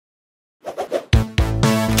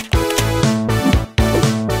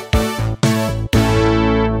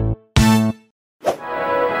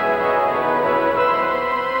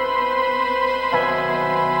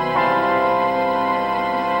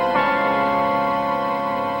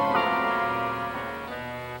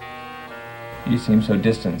You seem so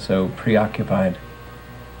distant, so preoccupied.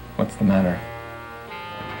 What's the matter?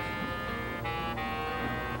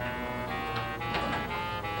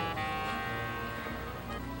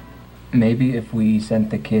 Maybe if we sent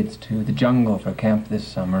the kids to the jungle for camp this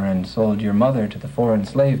summer and sold your mother to the foreign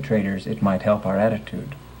slave traders, it might help our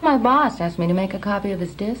attitude. My boss asked me to make a copy of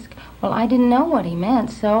his disc. Well, I didn't know what he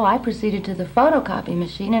meant, so I proceeded to the photocopy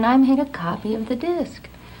machine and I made a copy of the disc.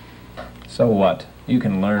 So what? You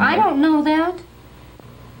can learn. I don't know that.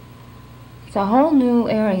 It's a whole new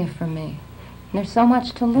area for me. And there's so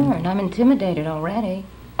much to learn. I'm intimidated already.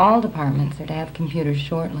 All departments are to have computers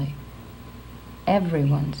shortly.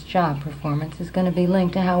 Everyone's job performance is going to be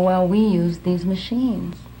linked to how well we use these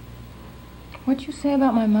machines. What'd you say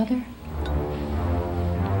about my mother?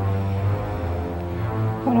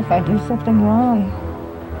 What if I do something wrong?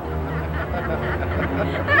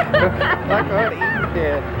 Like what Eve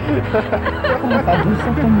did. What if I do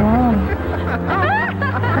something wrong?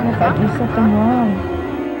 What if I do something wrong?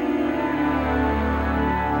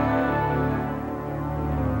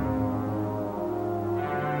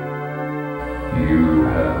 You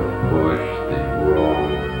have pushed the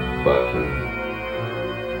wrong button.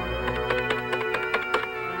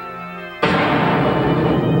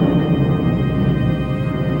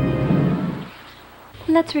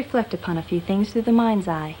 Let's reflect upon a few things through the mind's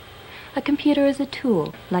eye. A computer is a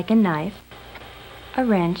tool, like a knife, a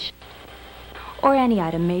wrench, or any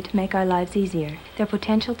item made to make our lives easier. Their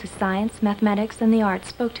potential to science, mathematics, and the arts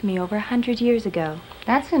spoke to me over 100 years ago.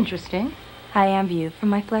 That's interesting. I envy you, for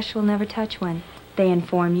my flesh will never touch one. They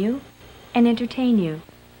inform you and entertain you.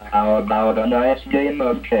 How about a nice game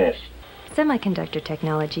of chess? Semiconductor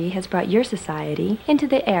technology has brought your society into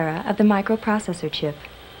the era of the microprocessor chip.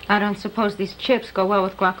 I don't suppose these chips go well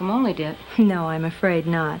with guacamole dip. No, I'm afraid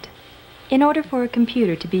not. In order for a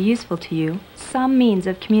computer to be useful to you, some means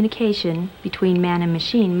of communication between man and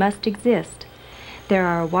machine must exist. There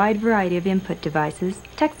are a wide variety of input devices.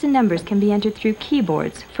 Text and numbers can be entered through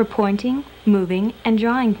keyboards for pointing, moving, and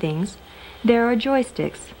drawing things. There are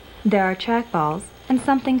joysticks, there are trackballs, and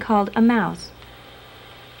something called a mouse,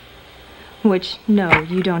 which, no,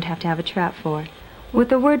 you don't have to have a trap for.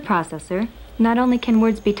 With a word processor, not only can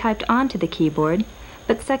words be typed onto the keyboard,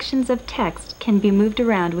 but sections of text can be moved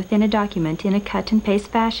around within a document in a cut-and-paste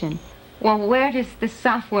fashion. Well, where does this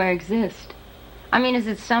software exist? I mean, is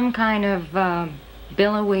it some kind of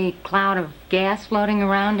billowy cloud of gas floating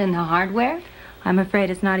around in the hardware? I'm afraid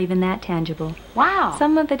it's not even that tangible. Wow.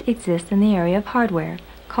 Some of it exists in the area of hardware,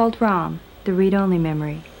 called ROM, the read-only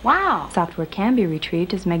memory. Wow. Software can be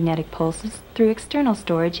retrieved as magnetic pulses through external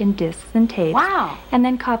storage in disks and tapes. Wow. And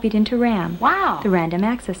then copied into RAM, Wow. the random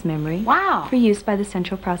access memory, Wow. for use by the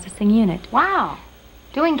central processing unit. Wow.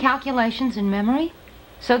 Doing calculations in memory?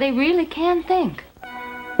 So they really can think.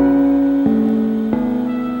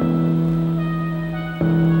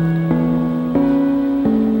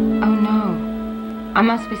 Oh no. I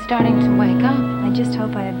must be starting to wake up. I just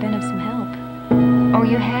hope I have been of some help. Oh,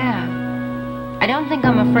 you have. I don't think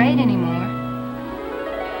I'm afraid anymore.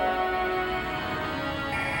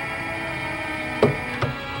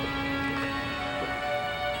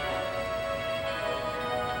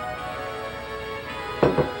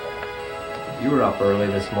 You were up early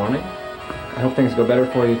this morning. I hope things go better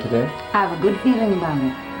for you today. I have a good feeling about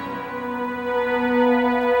it.